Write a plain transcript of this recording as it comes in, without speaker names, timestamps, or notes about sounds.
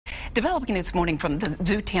Developing this morning from the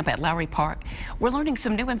ZooTampa at Lowry Park, we're learning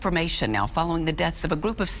some new information now following the deaths of a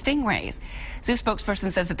group of stingrays. Zoo spokesperson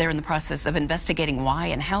says that they're in the process of investigating why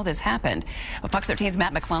and how this happened. Fox 13's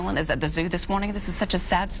Matt McClellan is at the zoo this morning. This is such a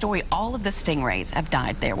sad story. All of the stingrays have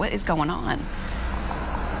died there. What is going on?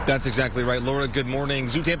 That's exactly right, Laura. Good morning.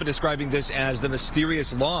 ZooTampa describing this as the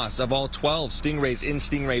mysterious loss of all 12 stingrays in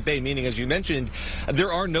Stingray Bay, meaning, as you mentioned,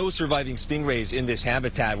 there are no surviving stingrays in this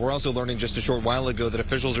habitat. We're also learning just a short while ago that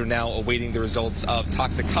officials are now awaiting the results of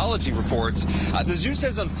toxicology reports. The zoo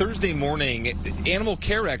says on Thursday morning, animal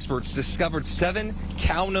care experts discovered 7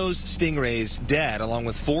 cownose stingrays dead, along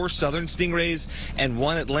with 4 southern stingrays and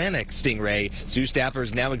 1 Atlantic stingray. Zoo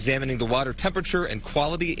staffers now examining the water temperature and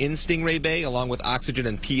quality in Stingray Bay, along with oxygen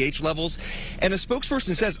and pH levels. And a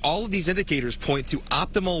spokesperson says all of these indicators point to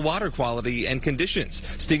optimal water quality and conditions.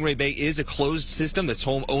 Stingray Bay is a closed system that's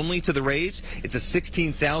home only to the rays. It's a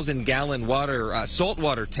 16,000-gallon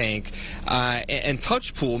saltwater tank and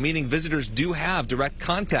touch pool, meaning visitors do have direct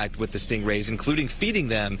contact with the stingrays, including feeding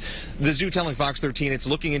them. The zoo telling Fox 13 it's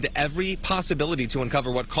looking into every possibility to uncover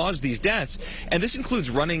what caused these deaths, and this includes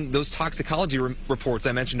running those toxicology reports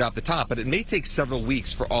I mentioned off the top, but it may take several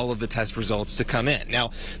weeks for all of the test results to come in.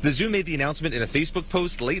 Now, the zoo made the announcement in a Facebook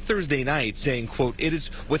post late Thursday night saying, quote, "It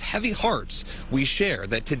is with heavy hearts we share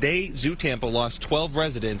that today ZooTampa lost 12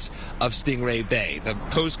 residents of Stingray Bay." The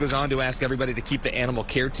post goes on to ask everybody to keep the animal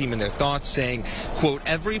care team in their thoughts, saying, quote,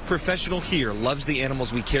 "Every professional here loves the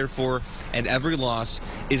animals we care for, and every loss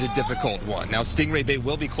is a difficult one." Now, Stingray Bay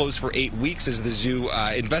will be closed for 8 weeks as the zoo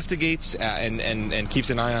investigates and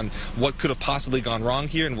keeps an eye on what could have possibly gone wrong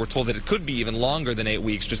here, and we're told that it could be even longer than 8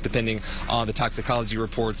 weeks, just depending on the toxicology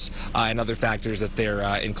reports and other factors that they're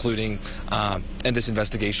including in this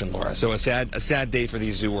investigation, Laura. So a sad day for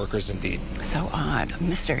these zoo workers indeed. So odd.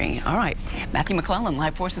 Mystery. All right. Matthew McClellan,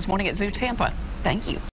 live for us this morning at ZooTampa. Thank you.